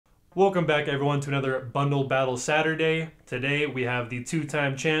Welcome back, everyone, to another Bundle Battle Saturday. Today we have the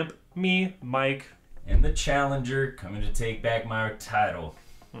two-time champ, me, Mike. And the challenger coming to take back my title.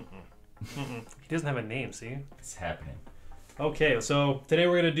 He doesn't have a name, see? It's happening. Okay, so today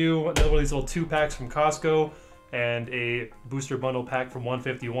we're going to do another one of these little 2-packs from Costco and a booster bundle pack from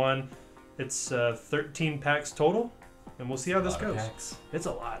 151. It's 13 packs total, and we'll see how this goes. Packs. It's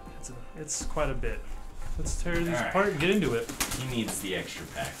a lot. It's quite a bit. Let's tear these apart and get into it. He needs the extra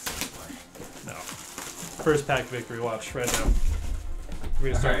packs. No. First pack victory, watch right now. We're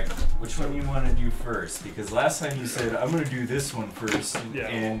gonna start. Alright, which one you want to do first? Because last time you said, I'm going to do this one first,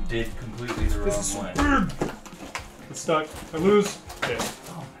 and did completely the wrong one. It's stuck. I lose. Okay.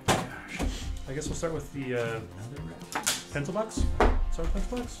 Oh my gosh. I guess we'll start with the Another pencil box. Start with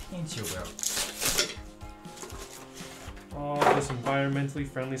pencil box. pencil box. All this environmentally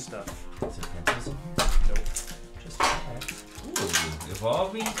friendly stuff. Is there pencils in here? Nope. Just packs. Ooh,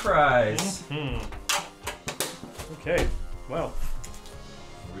 evolving prize. Okay. Well.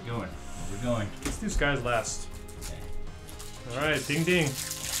 Where we going? Where we going? Let's do skies last. Okay. All right. Ding ding.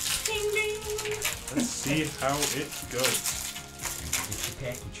 Ding ding. Let's see how it goes. Get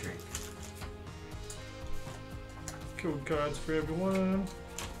your packy trick. Code cards for everyone.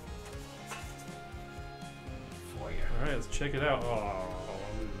 For you. All right. Let's check it out. Oh,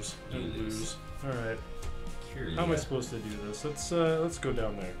 I lose. I You lose. All right. Curious. How am I supposed to do this? Let's go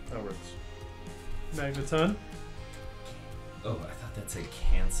down there. That works. Magneton. Oh, I thought that said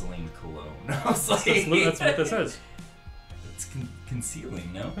canceling cologne. I was like, That's what that says. It's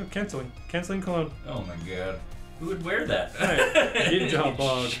concealing, no? Oh, canceling cologne. Oh my god. Who would wear that? Right. Good job,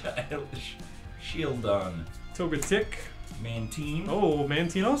 Bog. Childish. Shieldon. Togetic. Mantine. Oh,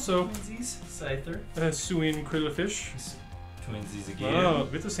 Mantine also. Twinsies. Scyther. Suin Krillfish. Twinsies again. Oh,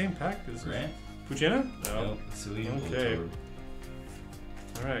 we have the same pack. Is Grant. Puchena? Nope. Suin. Okay.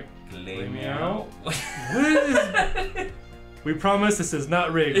 Alright. Lay me out. What is... We promise this is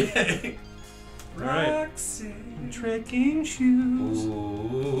not rigged. Alright. Trekking shoes.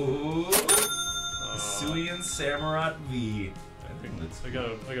 Ooh. Suian Samurott V. I think that's... I got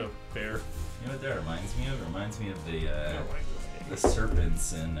a bear. You know what that reminds me of? It reminds me of the I don't like the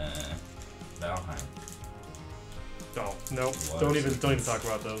serpents in Valheim. Oh, nope. Water Don't even serpents. talk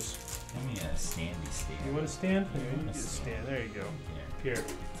about those. Give me a standy stand. You want to stand? Yeah, Yeah, you I can see. stand. There you go. Here. Here.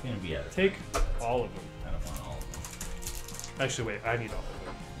 It's gonna be at Take all of them. I don't want all of them. Actually, wait. I need all of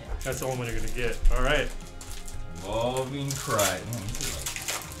them. Yeah. That's the only one you're going to get. All right. Evolving Cry. Man, these are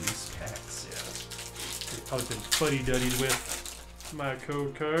like loose packs. Yeah. You've probably been fuddy-duddied with my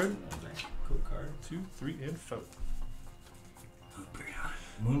code card. Code card. 2, 3, and 4.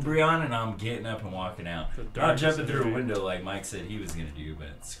 Moonbryon, and I'm getting up and walking out. The Not darkest jumping through a energy. window like Mike said he was gonna do, but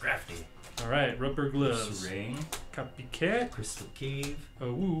it's crafty. All right. Rubber gloves. Ring. Copycat. Crystal Cave.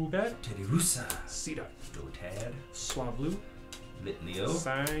 Woobat. Teddirusa. Cedar. Dotad. Swablu. Litleo.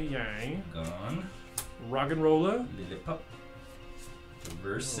 Sayang. Gone. Roggenrola. Lillipup.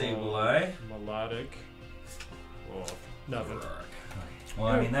 Reverse Oh. Sableye. Melodic. Oh, nothing. Rock. Well,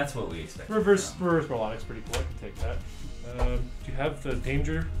 I mean, that's what we expect. Reverse Melodic's pretty cool. I can take that. Do you have the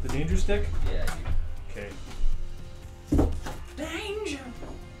danger stick? Yeah, Okay. Danger!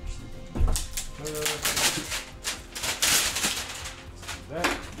 That.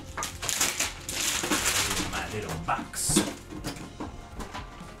 In my little box. Ooh,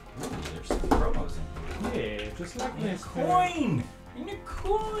 there's some promos in here. Yeah, just like And a this. coin! And a And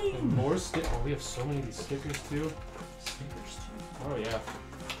coin! more stick. Oh, we have so many of these stickers too. Stickers too. Oh yeah.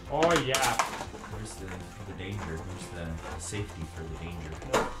 Oh yeah. Where's the danger? Where's the safety for the danger?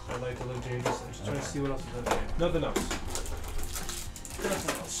 No, I like the little changes. I'm just trying to see what else is in there. Nothing else.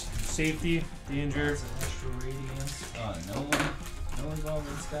 Nothing else. Safety, danger. Extra radiance. Oh, no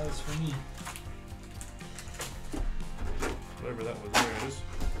involvement skies for me. Whatever that was. There it is.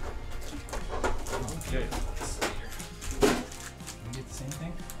 Okay. We get the same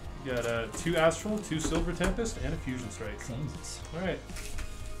thing? You got 2 Astral, 2 Silver Tempest, and a Fusion Strike. Samesies. Alright.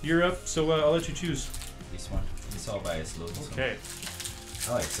 You're up, so I'll let you choose. This one. This all by its load. Okay.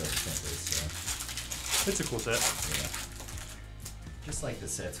 I like Silver Tempest, so It's a cool set. yeah. Just like the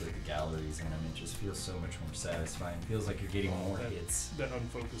sets with the galleries in them, it just feels so much more satisfying. Feels like you're getting more hits. That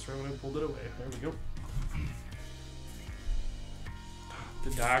unfocused right when I pulled it away. There we go. The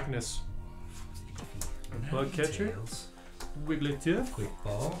Darkness. Bug Catcher. Wigglytuff. Quick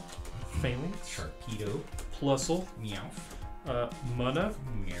Ball. Phalanx. Sharpedo. Plusle. Meowth. Munna.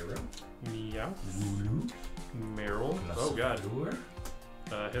 Mero. Meow. Wooloo. Meryl. Oh god. Lure.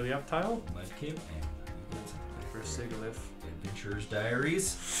 Helioptile. Mudkip. And for Sigalith. Adventurer's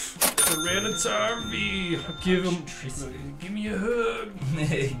Diaries. Tyranitar V. Give him. Give me a hug.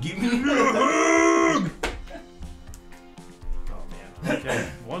 Give me a hug. Oh man. Okay,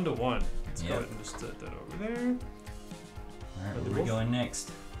 1-1. Let's go ahead and just set that over there. Alright, where are we going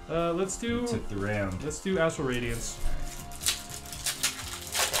next? Let's do. We took the round. Let's do Astral Radiance.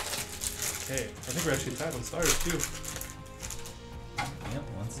 Okay, I think we're actually tied on stars too. Yep,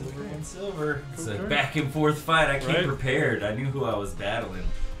 1 silver, 1 silver. It's a Okay. back and forth fight. I came Right. prepared. I knew who I was battling.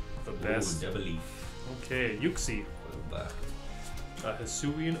 The best. Ooh, double leaf. Okay, Yuxi.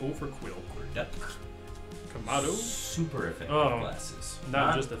 Hisuian Overquill. Duck. Kamado. Super effective Oh, classes.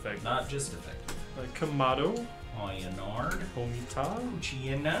 Not just effective. Not just effective. Kamado. Ionard. Homita.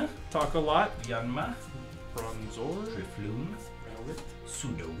 Uchiena. Takalot. Yanma. Bronzor. Drifloon. Rowlet.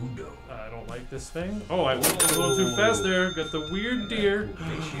 Sudowoodo. I don't like this thing. Oh, I went a little too fast there. Got the weird deer.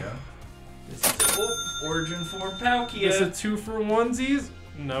 This is origin form Palkia. Is it 2 for onesies?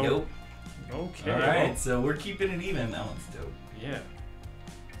 No. Nope. Okay. Alright, so we're keeping it even. That one's dope. Yeah.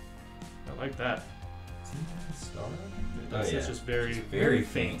 I like that. Star? It's just very, very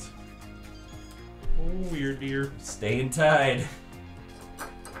faint. Oh, weird deer. Staying tied.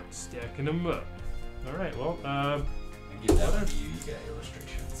 Stacking them up. Alright, well, I give that one to you. You got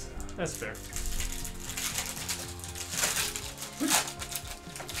illustrations. that's fair.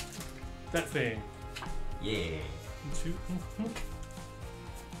 That thing. Yeah. 2. Oh,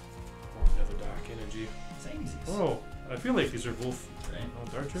 another dark energy. Same as this. Oh, I feel like these are both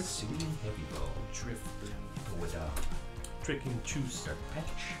Right? dark tricks. Soothing Heavy Ball. Drift. Poeda. Tricking choose. Dark Patch.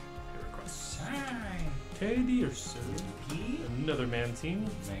 Heracross. Sign. Teddy or so. Key. Another Mantine.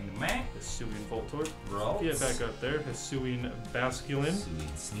 Magnamac. Hisuian Voltorb. Ralts. Yeah, back up there. Hisuian Basculin.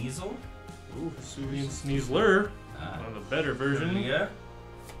 Soothing Sneasel. Ooh, Hisuian Sneasler. One of the better version. Yeah.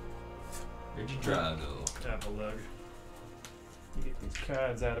 Regidrago. Avalug. You get these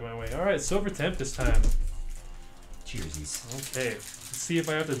cards out of my way. Alright, Silver Tempest time. Cheersies. Okay. Let's see if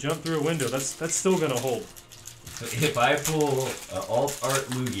I have to jump through a window. That's still gonna hold. If I pull Alt Art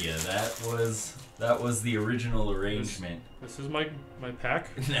Lugia, that was the original arrangement. This is my pack.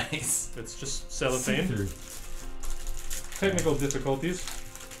 Nice. It's just cellophane. See-through. Technical difficulties.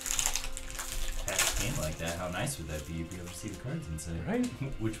 Patch came like that. How nice would that be if you ever see the cards inside? Right?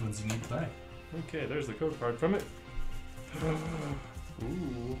 Which ones you need to buy? Okay, there's the code card from it.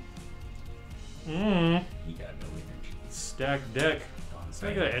 Ooh. You got no energy. Stack deck.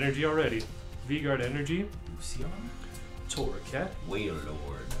 I got energy already. V-Guard Energy. Lucian. Torracat. Whale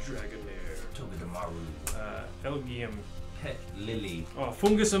Lord. Dragonair. Togedemaru. Elgium. Pet Lily. Oh,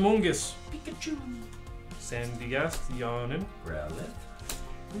 Fungus Amongus. Pikachu. Sandygast. Yawnin. Growlithe.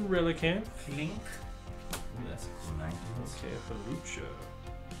 Relicanth. Flink. Ooh, that's a cool 9. Okay, Felucia.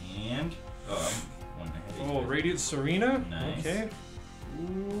 And I'm one ahead of Oh, you. Radiant Serena. Nice. Okay.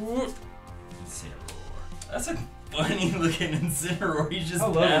 Ooh. Incineroar. That's a funny looking Incineroar. He just I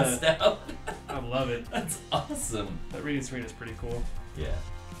love passed out. I love it. That's awesome. That Radiant Serena is pretty cool. Yeah.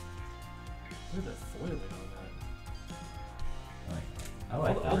 Look at the foiling on I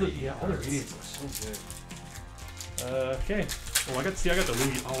like that. All the Radiants are so good. Okay. Oh, I got the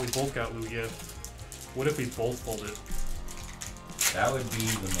Lugia. Oh, we both got Lugia. What if we both pulled it? That would be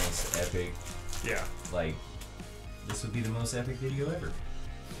the most epic. Yeah. Like, this would be the most epic video ever.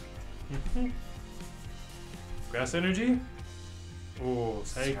 Grass Energy. Oh,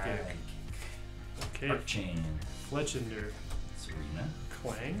 Psychic. Okay. Arcchain. Fletchender. Serena.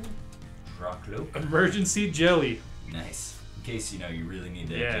 Clang. Rocklope. Emergency Jelly. Nice. In case you know you really need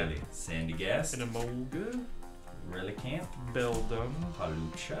that Yeah. jelly. Sandygast. And a Molga. Relicanth. Beldum.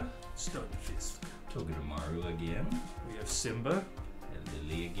 Halucha. Stunfisk. Togedemaru again. We have Simba.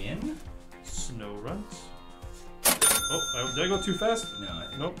 Lily again. Snowrunt. Oh, did I go too fast? No, I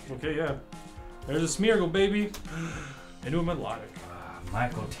think Nope. Okay, yeah. There's a Smeargle, baby. Into a Melodic.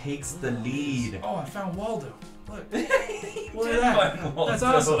 Michael takes the lead. Oh, I found Waldo. Look. Look at that. That's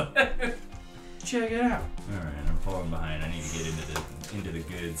awesome. Check it out. Alright, I'm falling behind. I need to get into the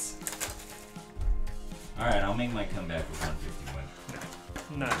goods. Alright, I'll make my comeback with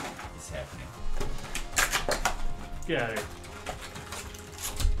 151. Nah. It's happening. Get out of here.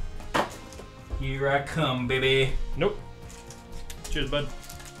 Here I come, baby. Nope. Cheers, bud.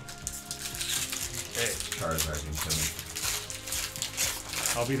 Okay. Charizard incoming.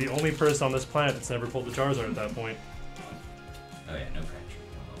 I'll be the only person on this planet that's never pulled the Charizard at that point. Oh yeah, no pressure.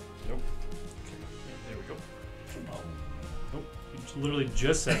 Nope. Okay. There we go. Nope. You literally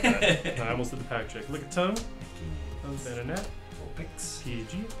just said that. I almost did the pack check. Look at Tongue. Venonat. Vulpix.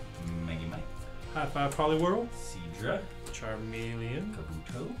 PG. Maggie Mike. High Five Poliwhirl. Seadra. Charmeleon.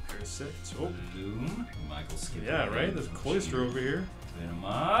 Kabuto. Persist. Oh. Bloom. Michael skipped. Yeah, right? There's Cloyster over here.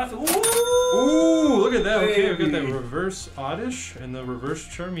 Venomoth. Ooh, look at that. Okay, we got that reverse Oddish and the reverse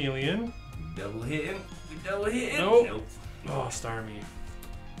Charmeleon. Double hitting. Double hitting. Nope. Oh, Starmie.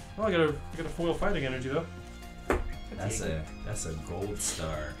 Oh, I got a foil fighting energy though. That's a gold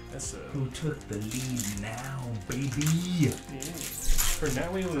star. That's a. Who took the lead now, baby? For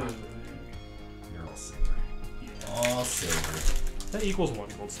now we lose. You're all silver. Yeah. All silver. That equals 1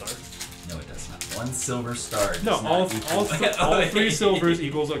 gold star. No, it does not. 1 silver star. No, all 3 silvers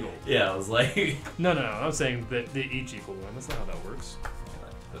equals a gold. Yeah, I was like. No. I'm saying that they each equal 1. That's not how that works.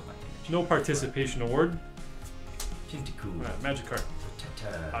 No participation award. Tentacool. Alright, magic card.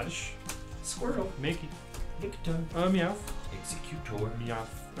 Oddish. Squirtle. Mankey. Lickitung. Meowth. Executor.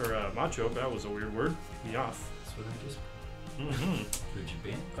 Meowth. Or Macho, that was a weird word. Meowth. That's what I just.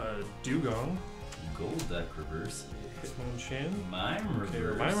 Rigid Dugong. Gold Duck reverse. Hitmonchan. Mime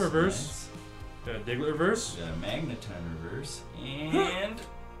reverse. Mime reverse. Got a Diglett reverse. Got a Magneton reverse. And.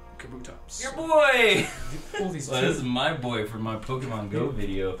 Kabutops. Your boy! Pull these Well, this is my boy from my Pokemon Go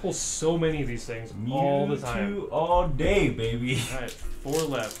video. Pull so many of these things all the time. Mewtwo all day, baby. Alright, 4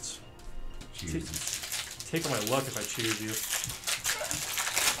 left. Cheers. Take my luck if I choose you.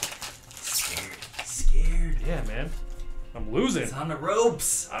 Scared. Yeah, man. I'm losing. It's on the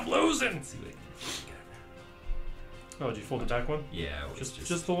ropes. I'm losing. Let's see what I can Oh, did you fold the back one? Yeah,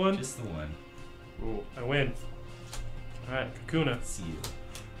 just the one? Just the one. Ooh, I win. Alright, Kakuna. See you.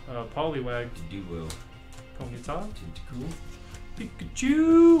 Poliwag. Duo. Ponyta. Tentacool.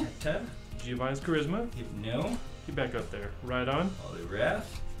 Pikachu. Tenta. Giovanni's Charisma. Hypno. Get back up there. Right on. Poliwrath.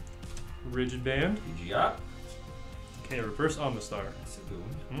 Rigid Band. Pidgeot. Okay, reverse Omastar. That's a good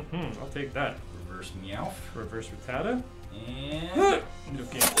one. I'll take that. Reverse Meowth. Reverse Rattata. And.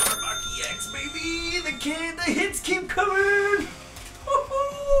 Okay. Rocky X, baby! The hits keep coming!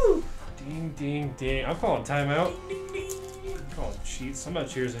 Woohoo! Ding, ding, ding. I'm calling timeout. Ding, ding, ding. I'm calling cheats. I'm not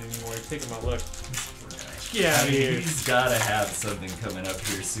cheersing anymore. You're taking my luck. Get out of here. He's gotta have something coming up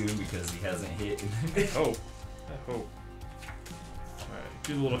here soon because he hasn't hit. I hope. Alright,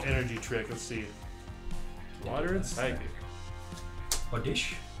 do the little energy trick. Let's see. Water and Psychic.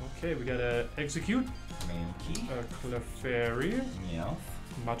 Oddish. Okay, we got a Execute. Mankey. A Clefairy. Meowth.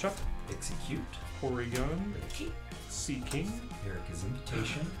 Machop. Execute. Porygon. Ricky. Sea King. Erica's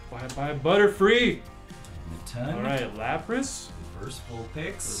Invitation. Bye Butterfree. Magneton. Alright, Lapras. Reverse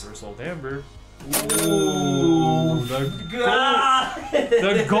Vulpix. Reverse Oldamber. Ooh,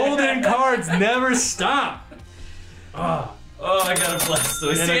 The golden cards never stop. Ah. Oh, I got a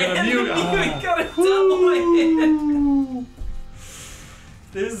Blastoise. And I got a Mew. I got a double hit.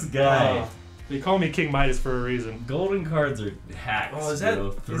 This guy. They call me King Midas for a reason. Golden cards are hacked. Oh, is that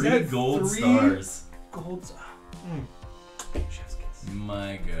bro. is that gold three stars? Golds. Chef's kiss.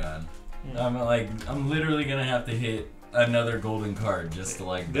 My God. I'm literally gonna have to hit another golden card just to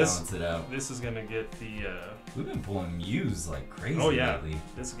balance it out. This is gonna get the. We've been pulling Mews like crazy lately.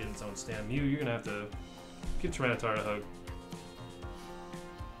 This is getting its own stand. Mew, you're gonna have to give Tyranitar a hug.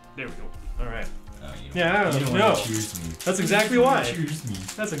 There we go. All right. Oh, Yeah, you don't no. want to cheers me. That's exactly why. Cheers me.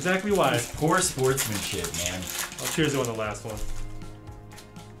 That's exactly why. It's poor sportsmanship, man. I'll cheers you on the last one.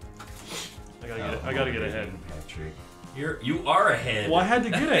 I gotta get ahead. Patrick. You are ahead. Well, I had to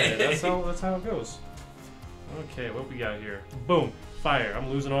get ahead. That's how it goes. Okay, what we got here? Boom. Fire. I'm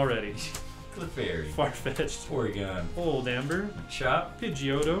losing already. Clefairy. Far-fetched. Porygon. Oldamber. Chop.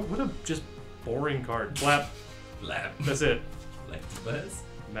 Pidgeotto. What a just boring card. Flap. Lap. That's it. Electabuzz.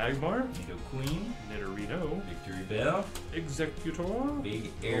 Magmar. Nidoqueen. Nidorino. Victory Bell. Executor.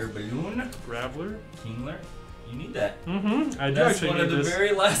 Big Air Balloon. Graveler. Kingler. You need that. I do That's actually one need of the this.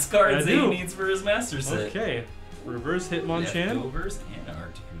 very last cards I that he do. needs for his master set. Okay. Reverse Hitmonchan. Leftovers and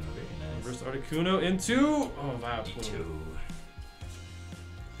Articuno. Very nice. Reverse Articuno into. Oh, wow. Ditto.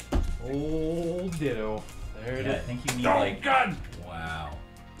 Old Ditto. There it Yeah, I is. think you need God! Wow.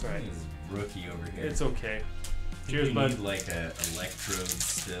 It's alright. This rookie over here. It's okay. Cheers, Cheers, bud. bud. Need a Electrode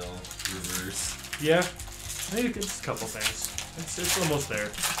still reverse. Yeah. I think it's a couple things. It's almost there.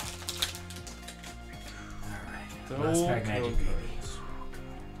 Alright. Last pack magic, baby.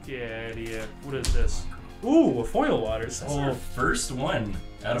 Yeah. What is this? Ooh, a foil waters. That's our first one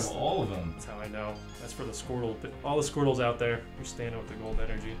out of all of them. That's how I know. That's for the Squirtle. All the Squirtles out there, you're staying with the gold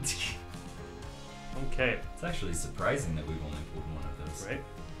energy. Okay. It's actually surprising that we've only pulled one of those. Right?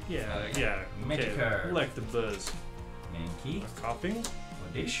 Yeah. Magic Okay. card. Electabuzz. Mankey. Coughing.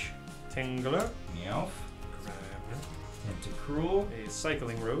 Oddish. Tangler. Meowth. Graveler. Tentacruel. A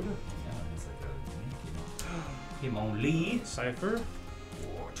Cycling Road. Now it's like a Hitmonlee. Cypher.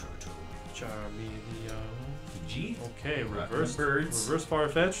 War Turtle. Charmeleon. Pidgey. Okay, Rockin' reverse birds. reverse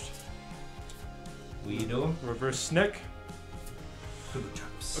Farfetch'd. Weedle. Reverse Snick.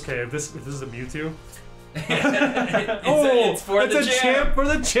 Okay, if this is a Mewtwo. It's for the champ for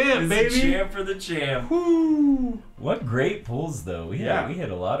the champ, baby. It's a champ for the champ. Woo! What great pulls though. We had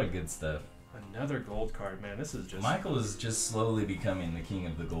a lot of good stuff. Another gold card, man. This is just Michael is just slowly becoming the king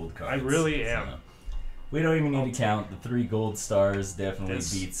of the gold cards. I really am. So we don't even need to count. The 3 gold stars definitely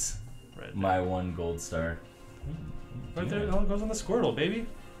beats my 1 gold star. Right there, it all goes on the Squirtle, baby.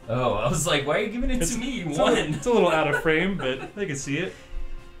 Oh, I was like, why are you giving it to me? It's a little out of frame, but they can see it.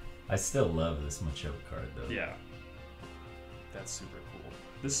 I still love this Machoke card though. Yeah. That's super cool.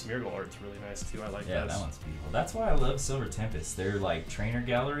 This Smeargle art's really nice too. I like that. Yeah, that one's beautiful. That's why I love Silver Tempest. Their like trainer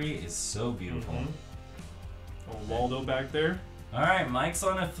gallery is so beautiful. Oh, Waldo back there. Alright, Mike's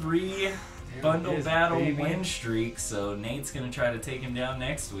on a 3 bundle battle win streak, so Nate's gonna try to take him down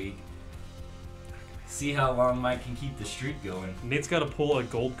next week. See how long Mike can keep the streak going. Nate's got to pull a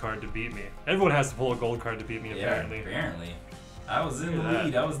gold card to beat me. Everyone has to pull a gold card to beat me, apparently. Yeah, apparently. I was in the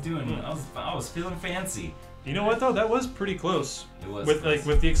lead. I was doing. I was feeling fancy. You know what though? That was pretty close. It was.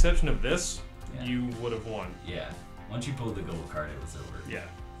 With the exception of this, you would have won. Yeah. Once you pulled the gold card, it was over. Yeah.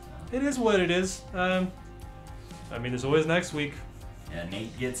 It is what it is. I mean, there's always next week. Yeah,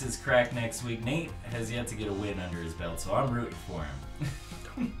 Nate gets his crack next week. Nate has yet to get a win under his belt, so I'm rooting for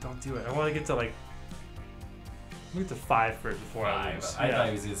him. Don't do it. I want to get to like. Get to 5 first before I lose. I thought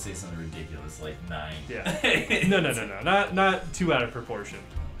he was gonna say something ridiculous like 9. Yeah. No. Not too out of proportion.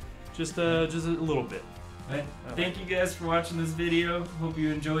 Just a little bit. But thank you guys for watching this video. Hope you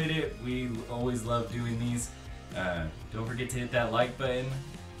enjoyed it. We always love doing these. Don't forget to hit that like button.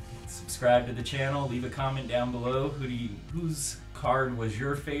 Subscribe to the channel. Leave a comment down below. Whose card was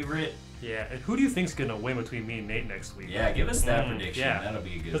your favorite? Yeah. And who do you think's gonna win between me and Nate next week? Yeah. Give us that prediction. Yeah. That'll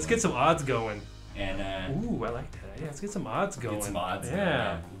be a good. Let's get some odds going. And ooh, I like that. Yeah, let's get some odds going. Get some odds.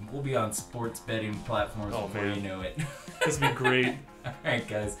 Yeah. We'll be on sports betting platforms before you know it. This would be great. All right,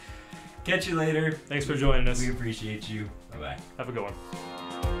 guys. Catch you later. Thanks for joining us. We appreciate you. Bye-bye. Have a good one.